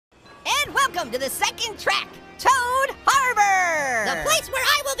Welcome to the second track, Toad Harbor! The place where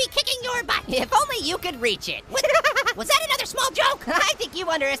I will be kicking your butt. If only you could reach it. Was that another small joke? I think you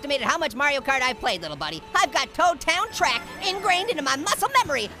underestimated how much Mario Kart I've played, little buddy. I've got Toad Town track ingrained into my muscle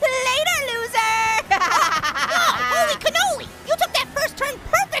memory. Later, loser! Oh, holy cannoli! You took that first turn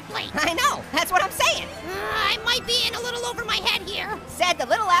perfectly. I know, that's what I'm saying. I might be in a little over my head here. Said the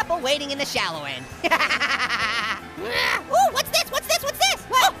little apple waiting in the shallow end. Ooh, what's this? What's this? What's this?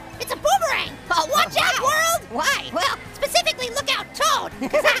 What? Oh, it's a boomerang. Oh, watch out, world! Why? Well, specifically look out, Toad,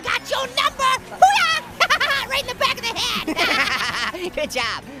 because I got your number. Booyah! Right in the back of the head. Good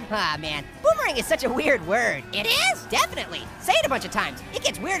job. Ah, man. Boomerang is such a weird word. It is? Definitely. Say it a bunch of times. It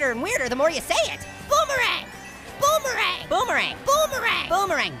gets weirder and weirder the more you say it. Boomerang! Boomerang! Boomerang. Boomerang!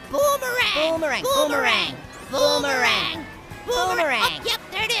 Boomerang. Boomerang! Boomerang. Boomerang. Boomerang! Boomerang. Oh, yep,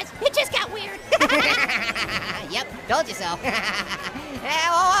 there it is. It just got weird. Yep, told you so.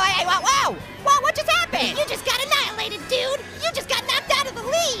 Whoa, what just happened? You just got annihilated, dude. You just got knocked out of the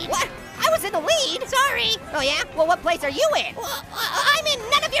lead. What? I was in the lead. Sorry. Oh, yeah? Well, what place are you in? Well, I'm in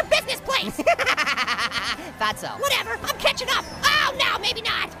none of your business place. Thought so. Whatever, I'm catching up. Oh, no, maybe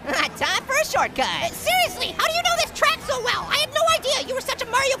not. Time for a shortcut. Seriously, how do you know this track so well? I had no idea you were such a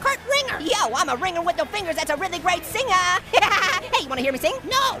Mario Kart ringer. Yo, I'm a ringer with no fingers that's a really great singer. Hey, you wanna hear me sing?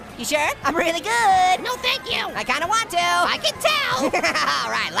 No. You sure? I'm really good. No, thank you. I kinda want to. I can tell.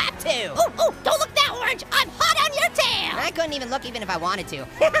 All right, lap 2. Ooh, don't look that orange. I'm hot on your tail. I couldn't even look even if I wanted to.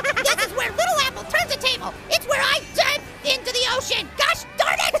 This is where Little Apple turns the table. It's where I dive into the ocean. Gosh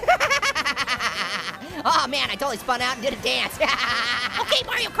darn it. Oh man, I totally spun out and did a dance. Okay,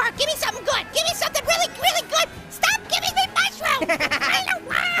 Mario Kart, give me something good. Give me something really, really good. Stop giving me mushrooms.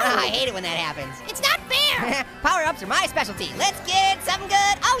 Oh, I hate it when that happens. It's not fair. Power-ups are my specialty. Let's get something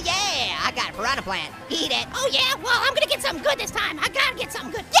good. Oh yeah, I got a piranha plant. Eat it. Oh yeah, well, I'm gonna get something good this time. I gotta get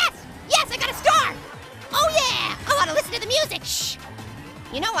something good. Yes, I got a star. Oh yeah, I wanna listen to the music. Shh.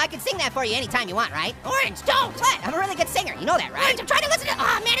 You know, I can sing that for you anytime you want, right? Orange, don't. What? I'm a really good singer. You know that, right? Orange, I'm trying to listen to,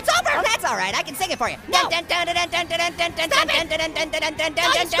 oh man, it's over. Oh, that's all right. I can sing it for you. No. Stop it. Knock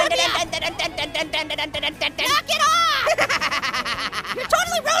it off. You're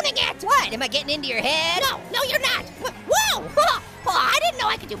totally ruining it. What? Am I getting into your head? No, you're not. Whoa. Oh, I didn't know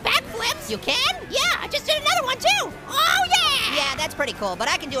I could do backflips. You can? Yeah, I just did another one too. Oh yeah. Yeah, that's pretty cool, but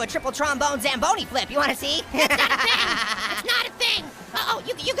I can do a triple trombone Zamboni flip. You wanna see? That's not a thing. It's not a thing. Uh-oh,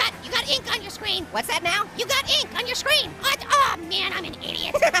 you got ink on your screen. What's that now? You got ink on your screen. Oh man, I'm an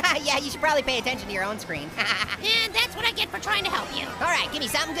idiot. Yeah, you should probably pay attention to your own screen. And that's what I get for trying to help you. All right, give me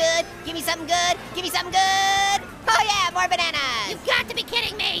something good. Give me something good. Give me something good. Oh yeah, more bananas. You've got to be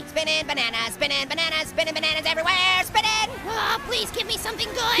kidding me. Spinning bananas, spinning bananas, spinning bananas everywhere, spinning. Oh, please give me something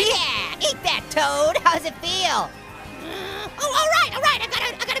good. Yeah, eat that, Toad. How does it feel? All right. I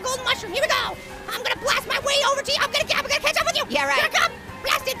got a golden mushroom. Here we go. I'm gonna blast my way over to you. I'm gonna catch up with you. Yeah, right. Here I come.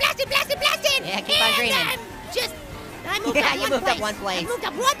 Blasted. Yeah, keep on dreaming. I moved Yeah, up you one moved place. up one place. I moved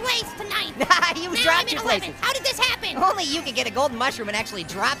up one place to 9. You Now dropped I'm in 2 11. places. How did this happen? Only you could get a golden mushroom and actually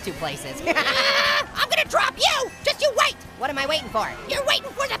drop 2 places. I'm gonna drop you. Just you wait. What am I waiting for? You're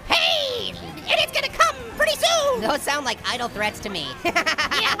waiting for the pain, and it's gonna come pretty soon. Those sound like idle threats to me.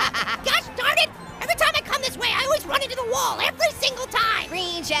 Yeah. Gosh darn it! Every time I come this way, I always run into the wall. Every single time.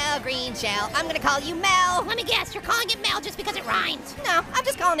 Green shell. I'm gonna call you Mel. Let me guess. You're calling it Mel just because it rhymes. No, I'm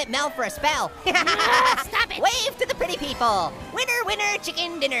just calling it Mel for a spell. Stop it. Wave to the pretty people. Winner,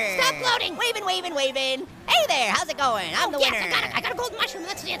 chicken dinner. Stop floating. Waving. Hey there, how's it going? I'm the yes, winner. I got a golden mushroom.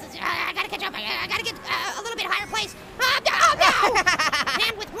 I gotta catch up. I gotta get a little bit higher place. Oh, no!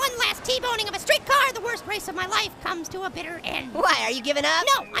 And with one last T-boning of a streetcar, the worst race of my life comes to a bitter end. Why, are you giving up?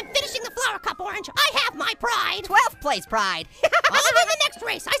 No, I'm finishing the flower cup, Orange. I have my pride. 12th place pride. I'll win the next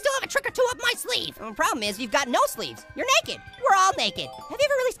race. I still have a trick or 2 up my sleeve. The problem is you've got no sleeves. You're naked. We're all naked. Have you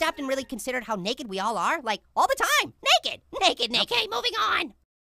ever really stopped and really considered how naked we all are? Like, all the time. Naked. Okay, moving on.